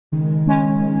Hi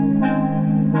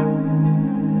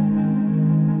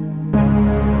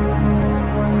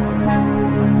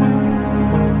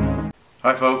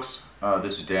folks,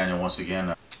 this is Daniel once again.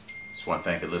 I just want to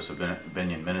thank Elissa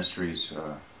Ministries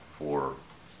for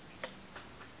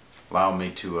allowing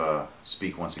me to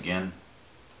speak once again,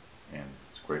 and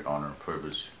it's a great honor and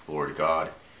privilege. Glory to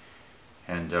God.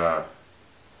 And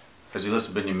as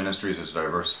Elissa Ministries is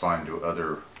diversifying to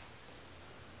other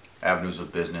avenues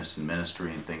of business and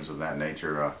ministry and things of that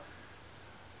nature,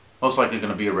 most likely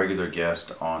going to be a regular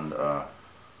guest on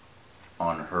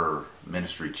her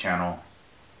ministry channel.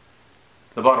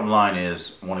 The bottom line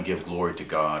is, I want to give glory to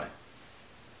God,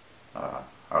 our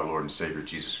Lord and Savior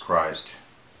Jesus Christ,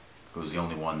 who is the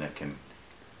only one that can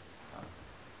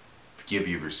forgive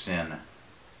you of your sin,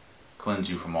 cleanse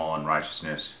you from all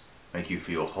unrighteousness, make you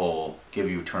feel whole, give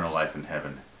you eternal life in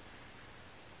heaven.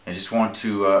 I just want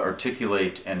to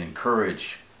articulate and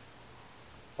encourage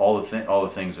all the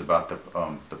things about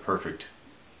the perfect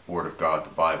Word of God, the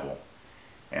Bible,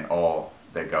 and all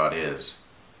that God is.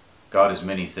 God is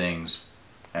many things.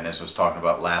 And as I was talking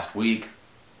about last week,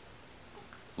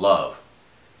 love.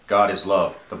 God is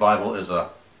love. The Bible is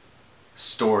a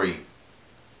story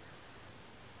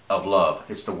of love.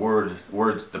 It's the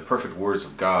the perfect words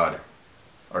of God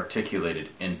articulated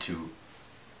into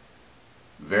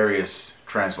various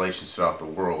translations throughout the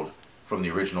world, from the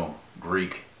original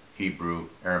Greek, Hebrew,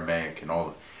 Aramaic, and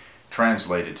all,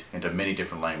 translated into many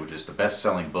different languages. The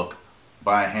best-selling book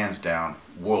by hands down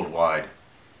worldwide.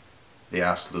 The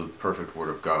absolute perfect Word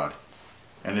of God.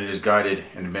 And it has guided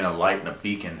and been a light and a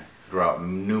beacon throughout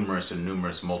numerous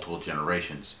multiple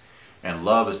generations. And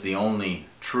love is the only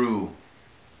true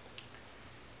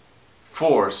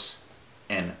force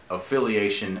and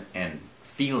affiliation and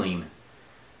feeling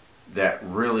that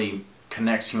really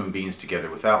connects human beings together.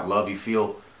 Without love, you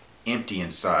feel empty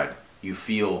inside. You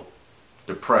feel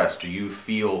depressed, or you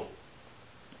feel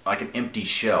like an empty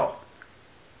shell.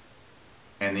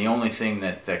 And the only thing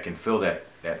that can fill that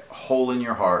hole in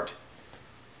your heart,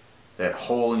 that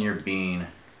hole in your being,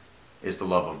 is the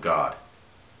love of God.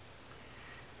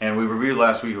 And we reviewed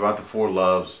last week about the four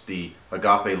loves: the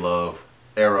agape love,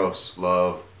 eros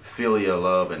love, philia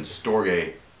love, and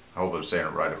storge. I hope I'm saying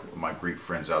it right, my Greek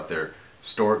friends out there.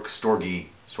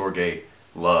 Storge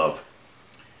love.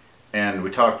 And we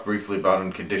talked briefly about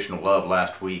unconditional love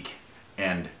last week.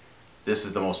 And this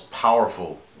is the most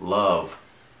powerful love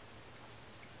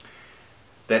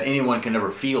that anyone can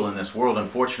ever feel in this world.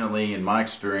 Unfortunately, in my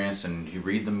experience, and you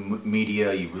read the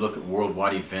media, you look at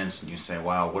worldwide events, and you say,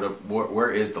 wow, where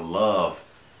is the love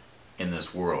in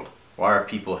this world? Why are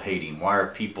people hating? Why are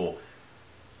people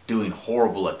doing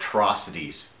horrible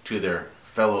atrocities to their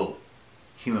fellow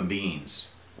human beings?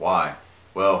 Why?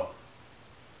 Well,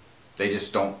 they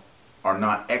just are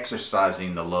not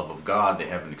exercising the love of God. They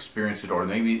haven't experienced it, or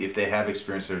maybe if they have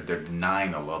experienced it, they're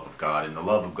denying the love of God. And the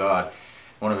love of God,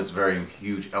 one of its very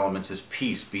huge elements, is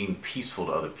peace, being peaceful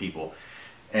to other people.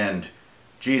 And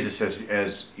Jesus,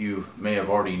 as you may have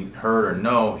already heard or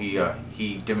know,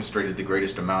 he demonstrated the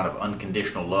greatest amount of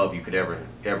unconditional love you could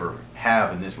ever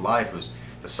have in this life, was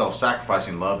the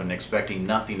self-sacrificing love and expecting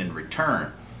nothing in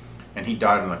return. And he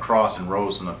died on the cross and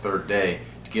rose on the third day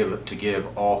to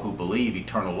give all who believe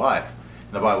eternal life.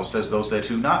 And the Bible says those that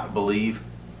do not believe,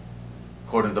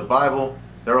 according to the Bible,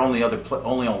 their only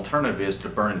alternative is to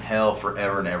burn in hell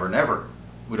forever and ever and ever.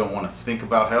 We don't want to think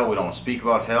about hell. We don't want to speak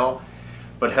about hell.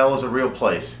 But hell is a real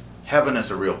place. Heaven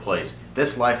is a real place.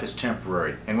 This life is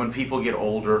temporary. And when people get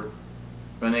older,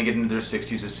 when they get into their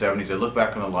 60s and 70s, they look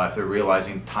back on their life, they're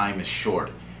realizing time is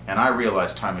short. And I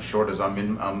realize time is short, as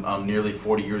I'm nearly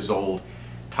 40 years old.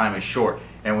 Time is short.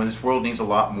 And when this world needs a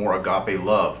lot more agape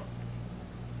love.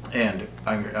 And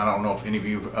I don't know if any of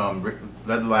you read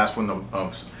the last one,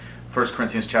 1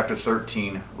 Corinthians chapter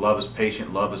 13, love is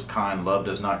patient, love is kind, love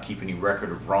does not keep any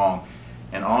record of wrong,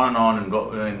 and on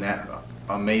in that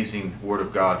amazing Word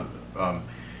of God, 1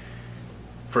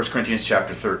 Corinthians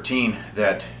chapter 13,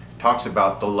 that talks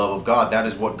about the love of God. That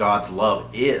is what God's love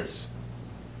is,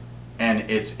 and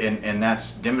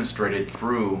that's demonstrated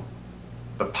through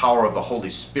the power of the Holy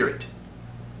Spirit.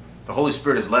 The Holy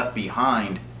Spirit is left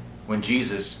behind when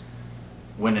Jesus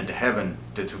went into heaven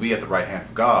to be at the right hand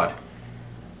of God.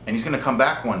 And he's going to come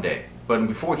back one day. But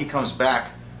before he comes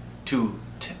back to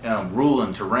rule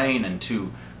and to reign and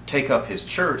to take up his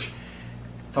church,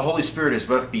 the Holy Spirit is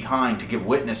left behind to give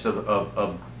witness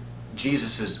of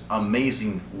Jesus'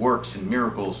 amazing works and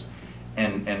miracles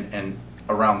and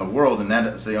around the world. And that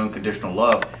is the unconditional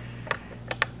love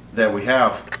that we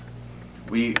have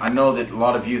I know that a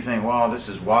lot of you think, wow, this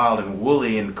is wild and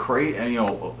woolly and crazy, and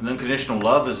unconditional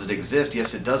love, does it exist?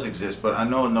 Yes, it does exist, but I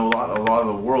know in a lot of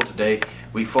the world today,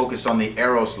 we focus on the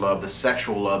eros love, the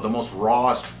sexual love, the most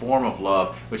rawest form of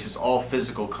love, which is all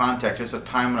physical contact. There's a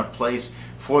time and a place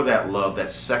for that love, that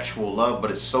sexual love,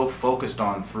 but it's so focused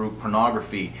on through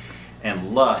pornography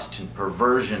and lust and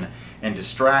perversion and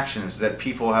distractions that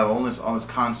people have on this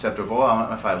concept of,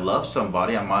 oh, if I love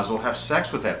somebody, I might as well have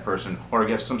sex with that person or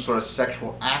get some sort of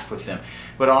sexual act with them.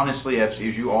 But honestly, as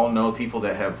you all know, people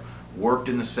that have worked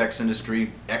in the sex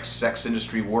industry, ex-sex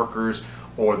industry workers,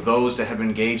 or those that have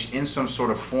engaged in some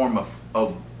sort of form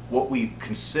of what we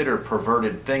consider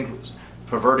perverted things,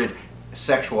 perverted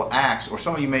sexual acts, or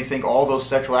some of you may think all those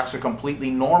sexual acts are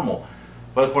completely normal.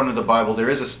 But according to the Bible, there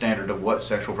is a standard of what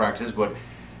sexual practice is. But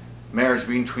marriage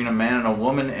between a man and a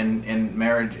woman, and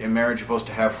marriage you're supposed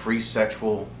to have free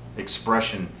sexual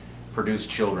expression, produce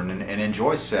children, and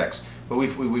enjoy sex. But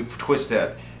we've twisted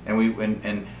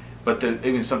that, but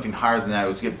even something higher than that.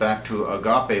 Let's get back to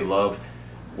agape love,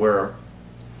 where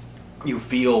you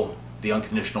feel the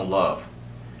unconditional love.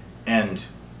 And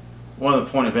one of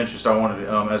the point of interest I wanted,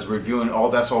 as reviewing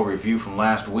that's all review from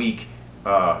last week,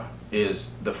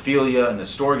 is the philia and the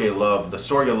storge love. The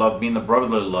storge love being the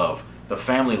brotherly love, the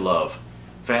family love.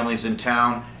 Family's in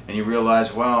town and you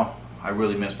realize, well, I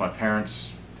really miss my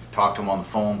parents. Talk to them on the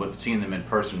phone, but seeing them in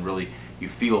person, really, you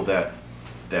feel that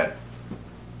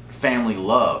family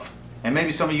love. And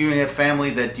maybe some of you have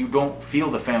family that you don't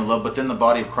feel the family love, but then the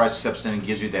body of Christ steps in and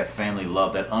gives you that family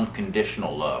love, that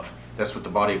unconditional love. That's what the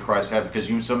body of Christ has,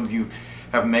 because some of you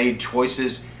have made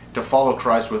choices to follow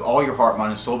Christ with all your heart,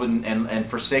 mind, and soul, and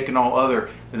forsaken all other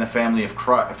than the family of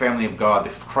Christ, family of God.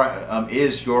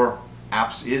 Is your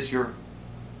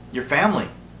family.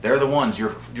 They're the ones.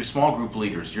 Your small group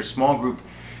leaders, your small group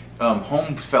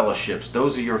home fellowships.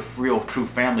 Those are your real, true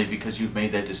family, because you've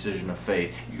made that decision of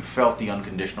faith. You felt the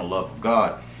unconditional love of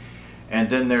God. And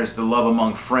then there's the love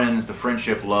among friends, the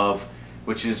friendship love,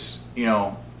 which is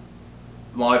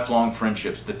lifelong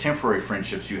friendships, the temporary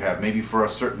friendships you have. Maybe for a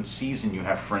certain season you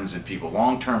have friends and people,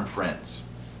 long-term friends.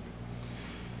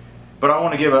 But I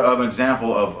want to give an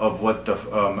example of what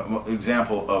the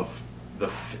example of the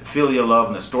philia love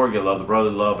and the storge love, the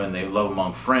brotherly love and the love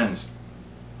among friends,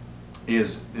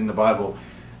 is in the Bible.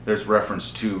 There's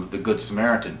reference to the Good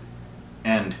Samaritan,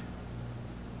 and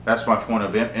that's my point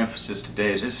of emphasis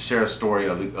today, is just to share a story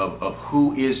of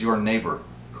who is your neighbor,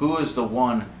 who is the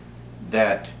one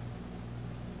that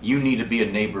you need to be a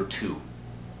neighbor to.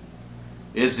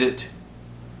 Is it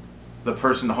the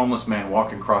person, the homeless man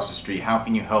walking across the street? How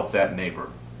can you help that neighbor?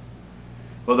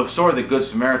 Well, the story of the Good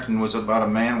Samaritan was about a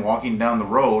man walking down the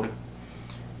road,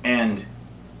 and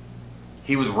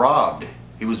he was robbed,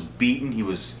 he was beaten, he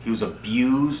was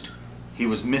abused, he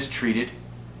was mistreated,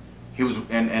 he was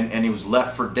and he was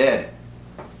left for dead,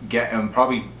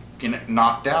 probably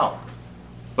knocked out.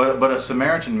 But a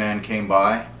Samaritan man came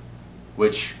by,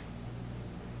 which,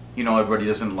 everybody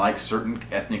doesn't like certain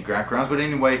ethnic backgrounds, but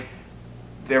anyway,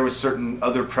 there was certain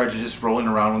other prejudice rolling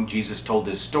around when Jesus told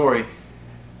this story.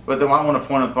 But then I want to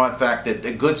point out the fact that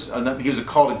he was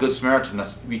called a Good Samaritan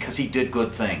because he did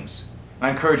good things. And I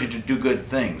encourage you to do good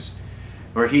things.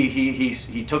 Where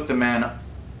he took the man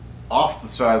off the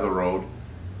side of the road,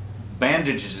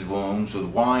 bandaged his wounds with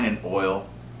wine and oil,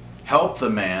 helped the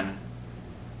man,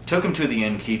 took him to the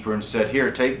innkeeper and said,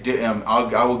 "Here,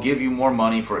 I will give you more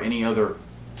money for any other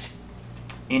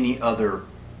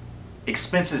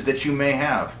expenses that you may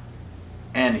have."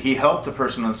 And he helped the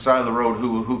person on the side of the road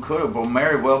who could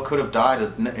have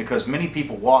died, because many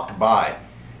people walked by,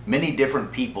 many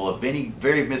different people of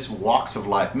various walks of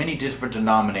life, many different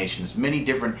denominations, many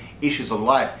different issues of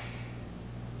life,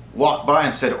 walked by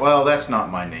and said, "Well, that's not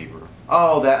my neighbor.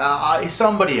 Oh,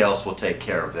 somebody else will take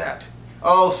care of that.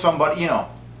 Oh, somebody,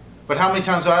 But how many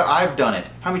times I've done it?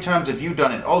 How many times have you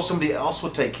done it? Oh, somebody else will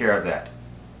take care of that."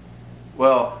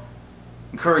 Well,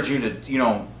 encourage you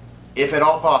to, if at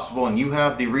all possible, and you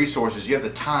have the resources, you have the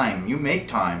time, you make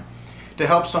time to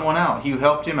help someone out. You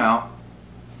helped him out.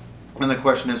 And the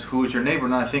question is, who is your neighbor?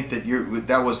 And I think that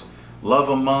that was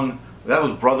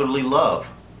brotherly love.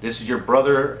 This is your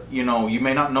brother, you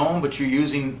may not know him, but you're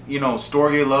using,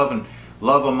 storge love and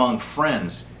love among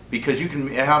friends. Because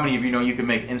how many of you know you can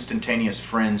make instantaneous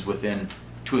friends within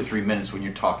 2 or 3 minutes when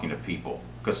you're talking to people?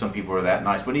 Because some people are that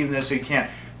nice. But even though you can't,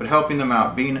 but helping them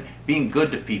out, being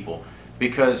good to people.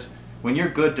 Because when you're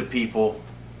good to people,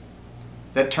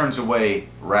 that turns away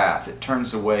wrath. It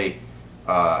turns away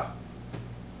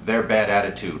their bad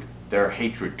attitude, their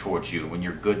hatred towards you when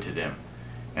you're good to them.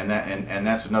 And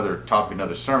that's another topic,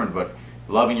 another sermon. But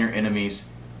loving your enemies,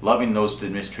 loving those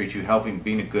that mistreat you,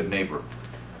 being a good neighbor.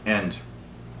 And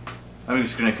I'm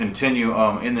just going to continue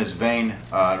in this vein.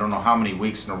 I don't know how many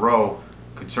weeks in a row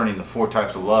concerning the 4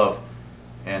 types of love.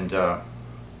 And I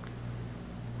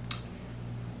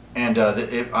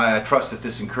trust that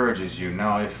this encourages you.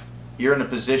 Now, if you're in a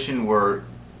position where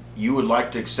you would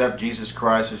like to accept Jesus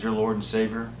Christ as your Lord and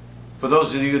Savior, for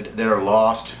those of you that are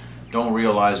lost, don't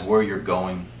realize where you're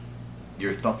going,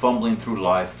 you're fumbling through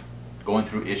life, going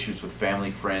through issues with family,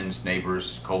 friends,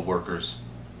 neighbors, co-workers,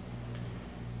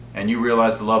 and you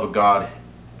realize the love of God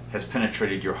has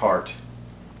penetrated your heart,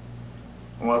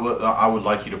 well, I would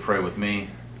like you to pray with me.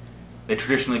 They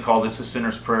traditionally call this a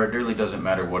sinner's prayer. It really doesn't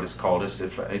matter what it's called.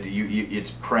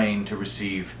 It's praying to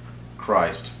receive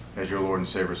Christ as your Lord and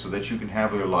Savior, so that you can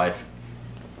have your life,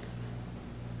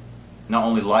 not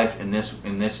only life in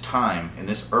this time, in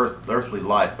this earthly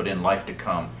life, but in life to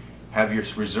come.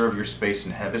 Reserve your space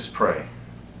in heaven. Let's pray.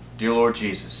 Dear Lord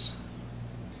Jesus,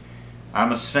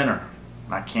 I'm a sinner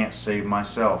and I can't save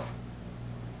myself,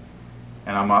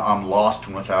 and I'm lost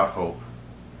and without hope.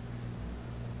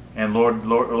 And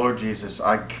Lord Jesus,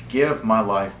 I give my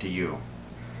life to you.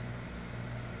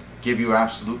 Give you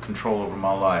absolute control over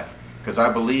my life, because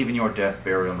I believe in your death,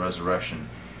 burial, and resurrection.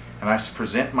 And I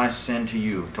present my sin to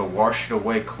you to wash it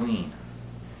away clean.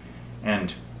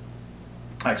 And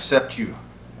I accept you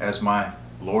as my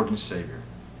Lord and Savior.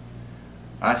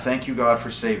 I thank you, God, for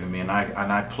saving me, and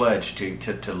I pledge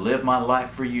to live my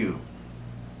life for you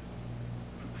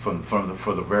for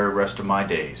the very rest of my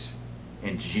days.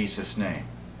 In Jesus' name,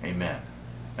 amen.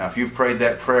 Now, if you've prayed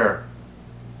that prayer,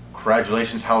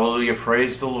 congratulations, hallelujah,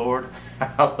 praise the Lord.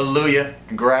 Hallelujah,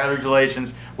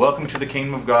 congratulations, welcome to the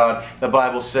kingdom of God. The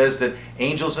Bible says that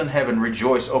angels in heaven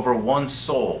rejoice over one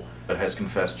soul that has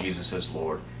confessed Jesus as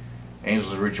Lord.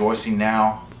 Angels are rejoicing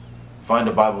now. Find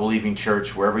a Bible-believing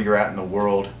church wherever you're at in the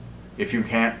world. If you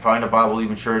can't find a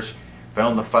Bible-believing church,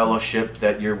 found the fellowship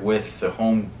that you're with, the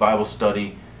home Bible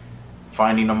study,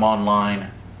 finding them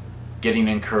online, getting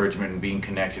encouragement and being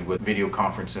connected with video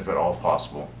conference if at all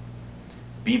possible.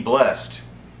 Be blessed.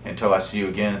 Until I see you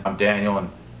again, I'm Daniel,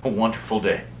 and a wonderful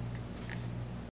day.